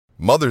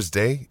Mother's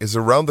Day is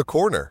around the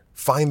corner.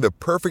 Find the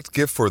perfect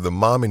gift for the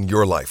mom in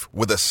your life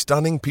with a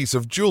stunning piece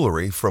of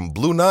jewelry from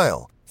Blue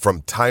Nile.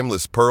 From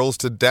timeless pearls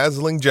to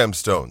dazzling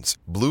gemstones,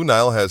 Blue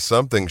Nile has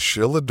something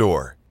she'll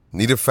adore.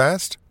 Need it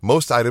fast?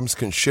 Most items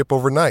can ship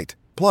overnight.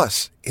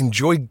 Plus,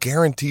 enjoy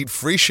guaranteed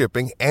free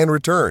shipping and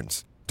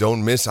returns.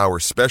 Don't miss our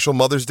special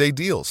Mother's Day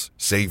deals.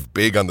 Save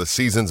big on the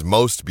season's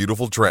most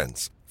beautiful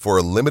trends. For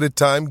a limited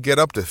time, get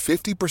up to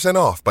 50%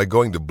 off by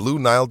going to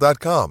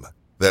BlueNile.com.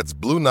 That's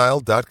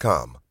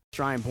BlueNile.com.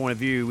 Australian point of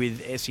view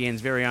with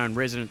SEN's very own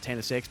resident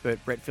tennis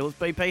expert, Brett Phillips.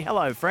 BP,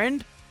 hello,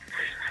 friend.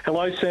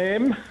 Hello,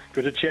 Sam.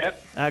 Good to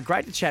chat.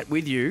 Great to chat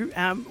with you.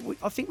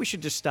 I think we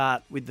should just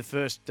start with the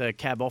first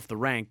cab off the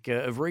rank.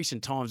 Of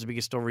recent times, the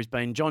biggest story has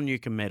been John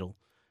Newcombe medal.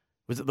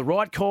 Was it the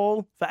right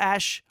call for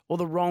Ash or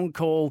the wrong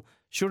call?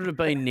 Should it have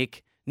been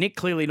Nick? Nick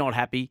clearly not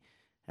happy.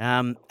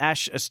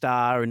 Ash, a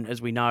star, and as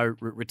we know,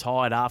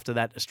 retired after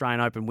that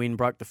Australian Open win,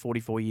 broke the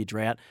 44-year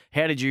drought.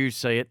 How did you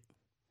see it?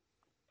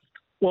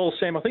 Well,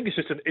 Sam, I think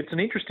it's an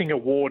interesting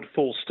award,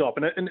 full stop,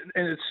 and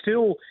it's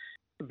still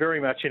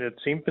very much in its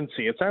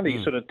infancy. It's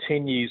only sort of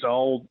 10 years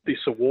old, this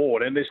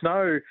award, and there's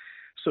no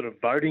sort of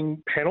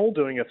voting panel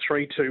doing a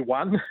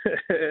 3-2-1.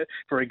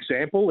 For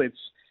example, it's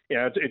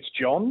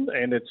John,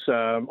 and it's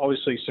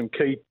obviously some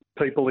key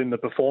people in the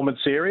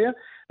performance area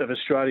of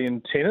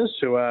Australian tennis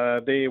who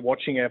are there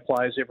watching our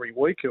players every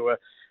week, who are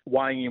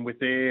weighing in with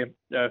their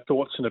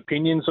thoughts and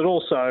opinions. It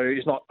also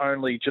is not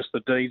only just the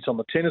deeds on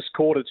the tennis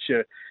court,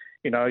 it's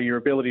your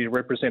ability to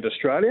represent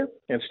Australia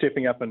and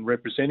stepping up and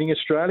representing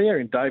Australia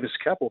in Davis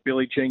Cup or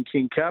Billie Jean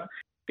King Cup.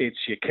 It's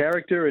your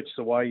character. It's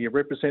the way you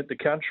represent the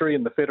country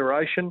and the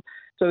federation.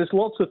 So there's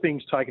lots of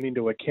things taken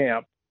into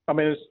account. I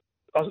mean,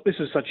 this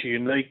is such a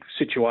unique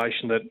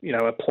situation that,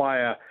 a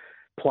player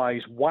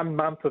plays 1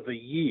 month of the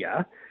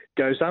year,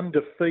 goes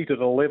undefeated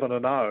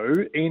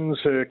 11-0, ends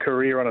her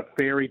career on a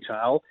fairy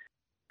tale.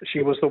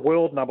 She was the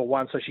world number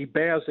one, so she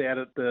bows out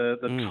at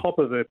the top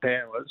of her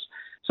powers.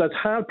 So it's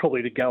hard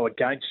probably to go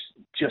against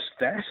just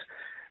that.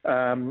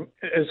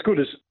 As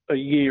good as a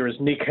year as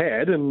Nick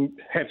had, and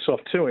hats off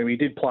to him, he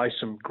did play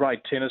some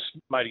great tennis,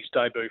 made his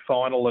debut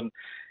final, and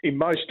in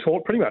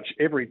pretty much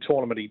every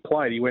tournament he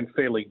played, he went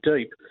fairly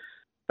deep.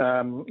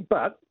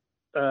 But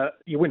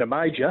you win a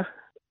major,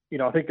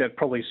 I think that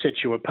probably sets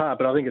you apart.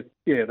 But I think,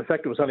 the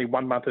fact it was only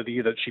 1 month of the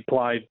year that she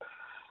played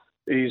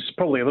is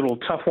probably a little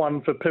tough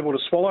one for people to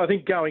swallow. I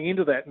think going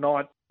into that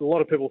night, a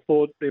lot of people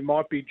thought there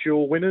might be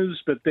dual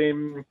winners, but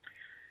then,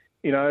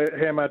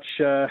 how much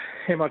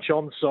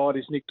onside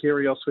is Nick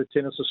Kyrgios with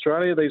Tennis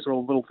Australia? These are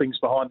all little things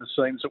behind the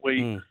scenes that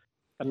we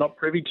are not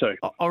privy to.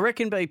 I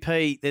reckon,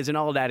 BP, there's an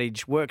old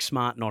adage, work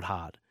smart, not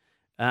hard.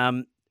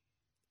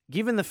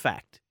 Given the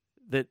fact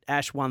that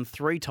Ash won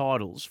 3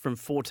 titles from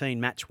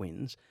 14 match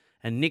wins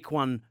and Nick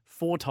won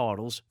 4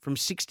 titles from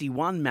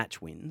 61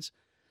 match wins,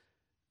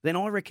 then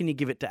I reckon you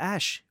give it to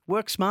Ash.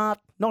 Work smart,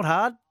 not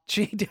hard.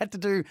 She had to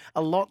do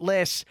a lot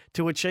less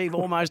to achieve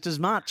almost as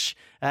much.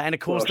 And, of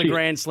course, the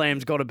Grand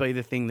Slam's got to be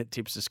the thing that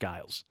tips the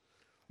scales.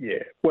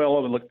 Yeah.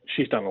 Well, look,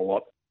 she's done a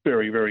lot.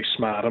 Very, very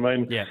smart. I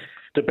mean,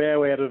 to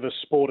bow out of a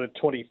sport at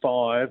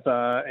 25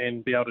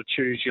 and be able to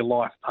choose your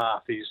life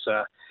path is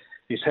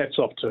hats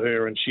off to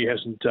her, and she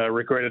hasn't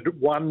regretted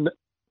 1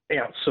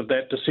 ounce of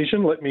that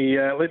decision. Let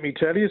me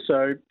tell you.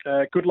 So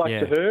good luck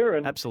to her.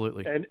 And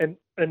absolutely.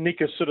 And Nick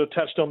has sort of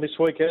touched on this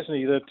week, hasn't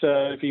he,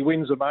 that if he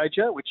wins a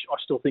major, which I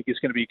still think is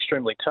going to be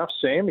extremely tough,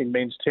 Sam, in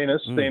men's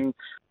tennis, then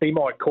he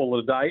might call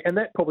it a day, and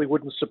that probably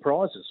wouldn't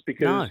surprise us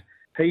because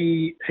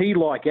he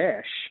like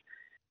Ash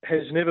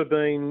has never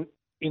been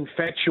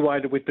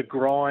infatuated with the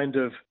grind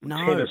of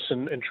tennis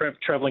and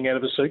travelling out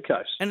of a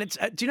suitcase. And it's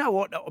do you know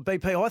what,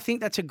 BP? I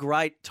think that's a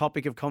great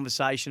topic of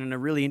conversation and a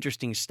really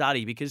interesting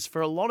study because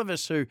for a lot of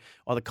us who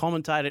either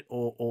commentate it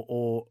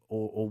or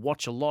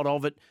watch a lot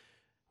of it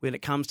when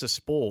it comes to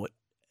sport,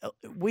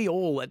 we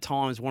all at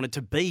times wanted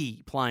to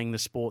be playing the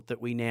sport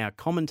that we now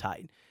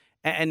commentate.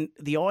 And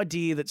the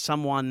idea that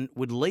someone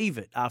would leave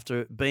it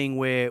after being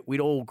where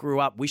we'd all grew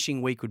up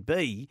wishing we could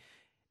be,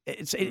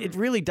 it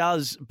really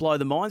does blow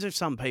the minds of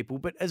some people.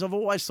 But as I've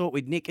always thought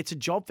with Nick, it's a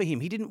job for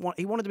him. He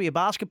wanted to be a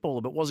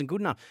basketballer, but wasn't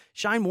good enough.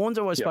 Shane Warne's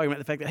always spoken about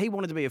the fact that he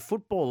wanted to be a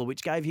footballer,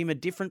 which gave him a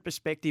different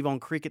perspective on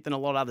cricket than a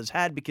lot of others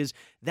had because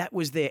that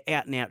was their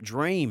out-and-out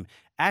dream.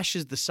 Ash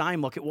is the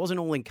same. Like, it wasn't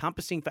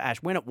all-encompassing for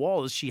Ash. When it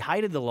was, she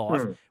hated the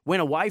life,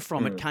 went away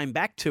from it, came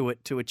back to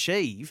it to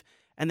achieve,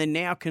 and then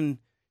now can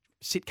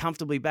sit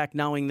comfortably back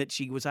knowing that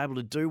she was able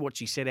to do what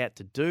she set out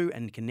to do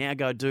and can now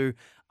go do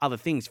other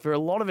things. For a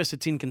lot of us,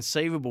 it's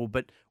inconceivable,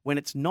 but when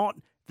it's not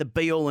the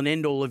be-all and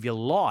end-all of your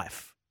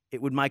life,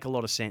 it would make a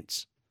lot of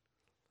sense.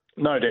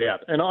 No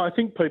doubt. And I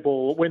think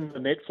people, when the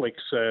Netflix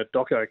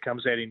doco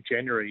comes out in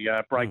January,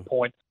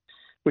 Breakpoint,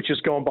 which has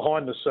gone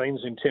behind the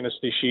scenes in tennis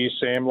this year,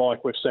 Sam,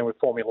 like we've seen with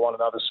Formula One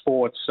and other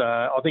sports,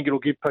 I think it'll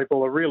give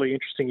people a really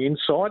interesting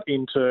insight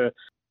into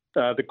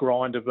the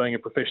grind of being a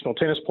professional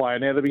tennis player.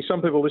 Now, there'll be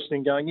some people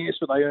listening going, yes,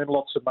 but they earn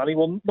lots of money.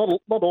 Well,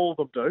 not all of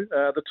them do.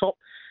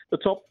 The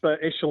top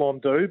echelon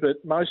do,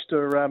 but most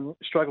are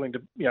struggling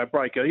to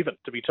break even,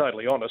 to be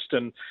totally honest.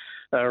 And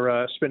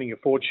are spending a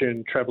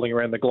fortune travelling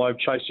around the globe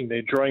chasing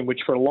their dream,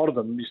 which for a lot of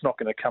them is not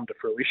going to come to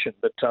fruition.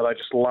 But they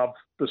just love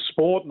the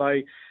sport,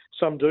 and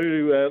some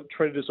do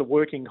treat it as a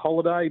working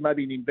holiday,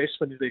 maybe an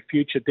investment in their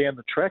future down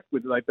the track,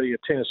 whether they be a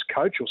tennis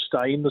coach or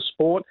stay in the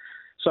sport.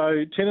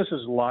 So tennis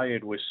is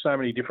layered with so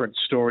many different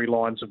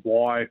storylines of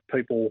why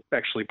people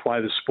actually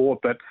play the sport.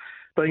 But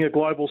being a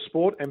global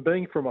sport and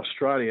being from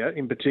Australia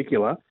in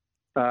particular,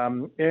 our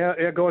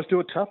guys do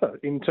it tougher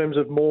in terms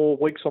of more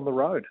weeks on the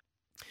road.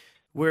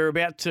 We're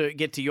about to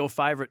get to your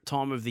favourite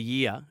time of the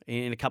year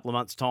in a couple of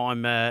months'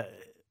 time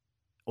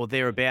or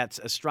thereabouts,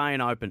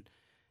 Australian Open.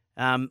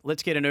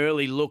 Let's get an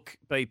early look,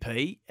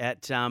 BP,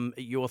 at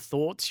your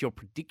thoughts, your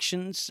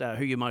predictions,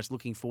 who you're most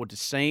looking forward to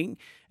seeing,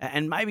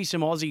 and maybe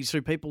some Aussies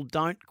who people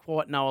don't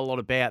quite know a lot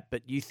about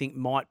but you think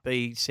might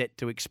be set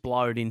to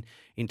explode in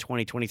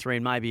 2023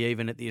 and maybe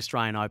even at the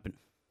Australian Open.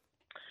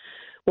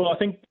 Well, I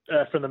think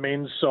from the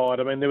men's side,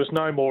 I mean, there was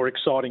no more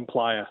exciting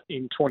player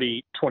in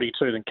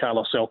 2022 than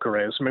Carlos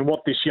Alcaraz. I mean,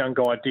 what this young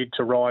guy did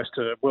to rise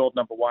to world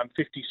number one,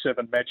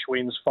 57 match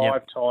wins,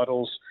 5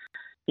 titles,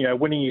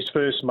 winning his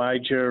first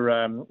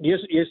major. He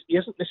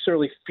hasn't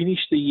necessarily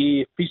finished the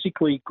year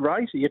physically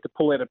great. He had to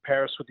pull out of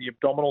Paris with the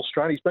abdominal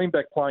strain. He's been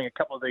back playing a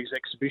couple of these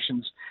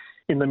exhibitions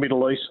in the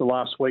Middle East the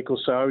last week or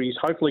so. He's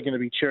hopefully going to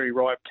be cherry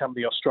ripe come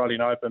the Australian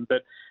Open,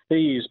 but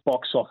he is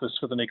box office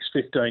for the next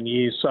 15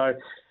 years. So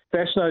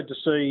fascinated to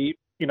see,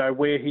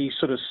 where he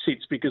sort of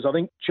sits, because I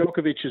think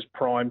Djokovic is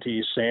primed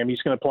here, Sam.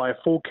 He's going to play a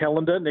full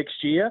calendar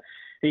next year.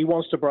 He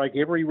wants to break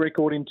every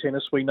record in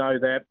tennis. We know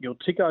that. He'll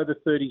tick over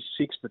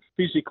 36, but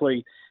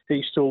physically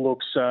he still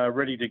looks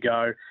ready to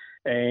go.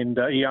 And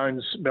he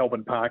owns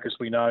Melbourne Park, as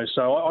we know.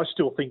 So I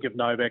still think of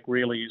Novak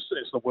really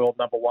as the world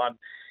number one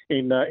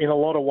in a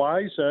lot of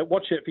ways.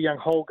 Watch out for young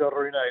Holger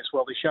Rune as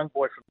well, this young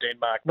boy from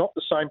Denmark. Not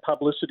the same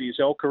publicity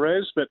as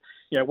Alcaraz, but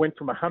went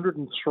from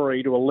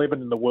 103 to 11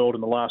 in the world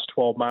in the last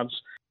 12 months.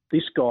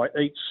 This guy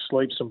eats,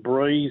 sleeps and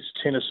breathes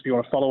tennis. If you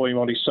want to follow him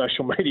on his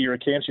social media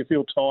accounts, you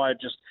feel tired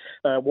just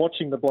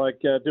watching the bloke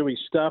do his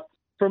stuff.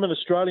 From an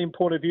Australian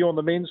point of view on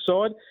the men's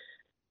side,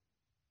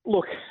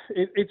 look,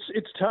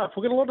 it's tough.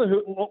 We've got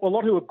a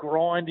lot who are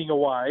grinding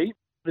away.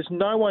 There's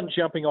no one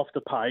jumping off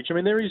the page. I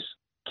mean, there is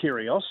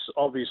Kyrgios,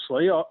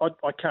 obviously.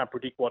 I can't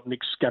predict what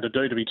Nick's going to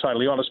do, to be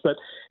totally honest, but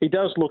he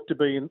does look to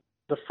be in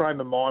the frame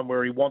of mind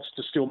where he wants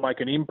to still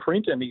make an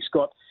imprint, and he's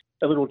got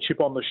a little chip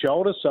on the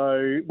shoulder.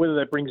 So whether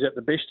that brings out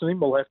the best in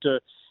him, we'll have to,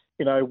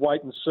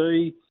 wait and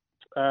see.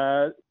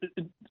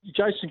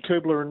 Jason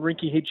Kubler and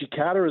Rinky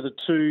Hijikata are the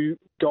two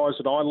guys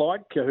that I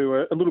like, who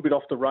are a little bit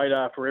off the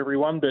radar for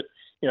everyone, but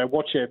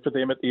watch out for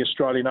them at the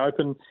Australian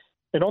Open.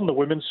 And on the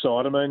women's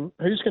side, I mean,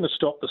 who's going to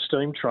stop the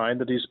steam train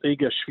that is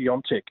Iga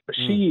Swiatek?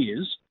 She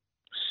is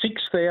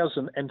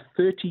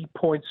 6,030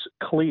 points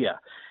clear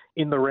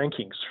in the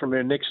rankings from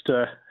her next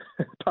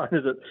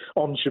opponent at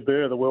Ons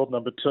Jabeur, the world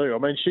number 2. I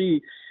mean,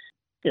 she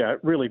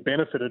really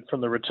benefited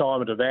from the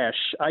retirement of Ash.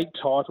 8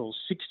 titles,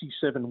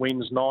 67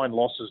 wins, 9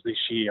 losses this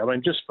year. I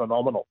mean, just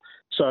phenomenal.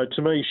 So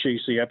to me,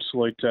 she's the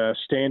absolute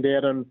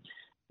standout. And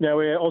now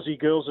our Aussie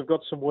girls have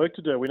got some work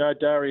to do. We know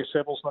Daria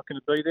Seville's not going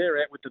to be there,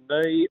 out with the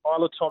knee.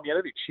 Isla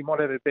Tomljanovic, she might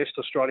have her best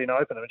Australian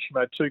Open. I mean, she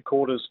made 2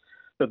 quarters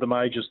of the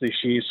majors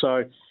this year.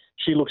 So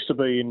she looks to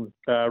be in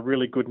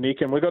really good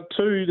nick. And we've got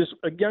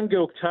a young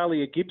girl,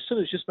 Talia Gibson,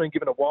 has just been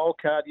given a wild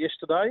card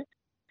yesterday.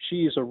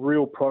 She is a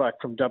real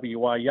product from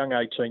WA, young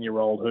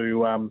 18-year-old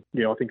who, I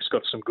think has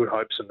got some good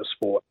hopes in the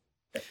sport.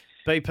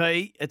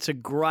 BP, it's a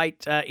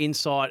great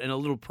insight and a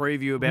little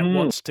preview about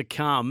what's to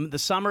come. The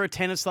summer of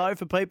tennis, though,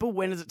 for people,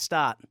 when does it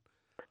start?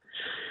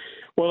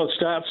 Well, it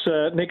starts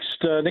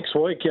next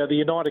week. The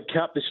United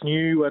Cup, this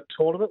new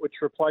tournament, which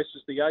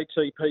replaces the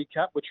ATP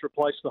Cup, which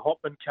replaced the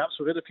Hopman Cup.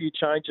 So we've had a few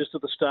changes to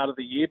the start of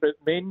the year, but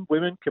men,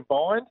 women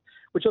combined,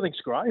 which I think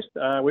is great.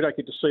 We don't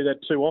get to see that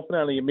too often,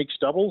 only in mixed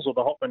doubles or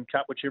the Hopman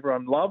Cup, which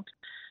everyone loved,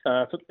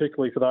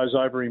 particularly for those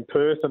over in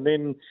Perth. And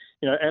then,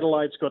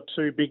 Adelaide's got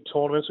 2 big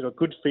tournaments. We've got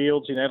good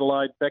fields in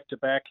Adelaide,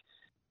 back-to-back.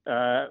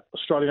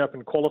 Australian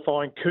Open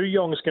qualifying.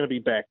 Kooyong is going to be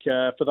back.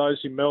 For those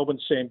in Melbourne,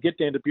 Sam, get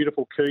down to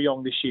beautiful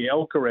Kooyong this year.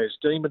 Alcaraz,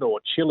 de Minaur,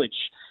 Cilic,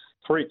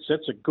 Fritz.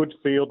 That's a good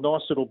field.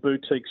 Nice little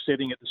boutique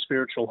setting at the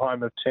spiritual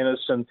home of tennis.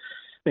 And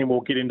then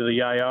we'll get into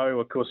the AO.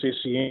 Of course,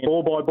 SCN.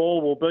 Ball by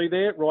ball will be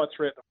there right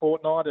throughout the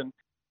fortnight, and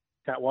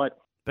can't wait.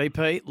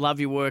 BP, love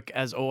your work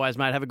as always,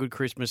 mate. Have a good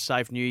Christmas,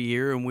 safe New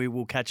Year, and we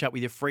will catch up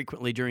with you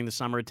frequently during the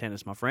summer of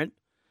tennis, my friend.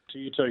 To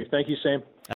you too. Thank you, Sam.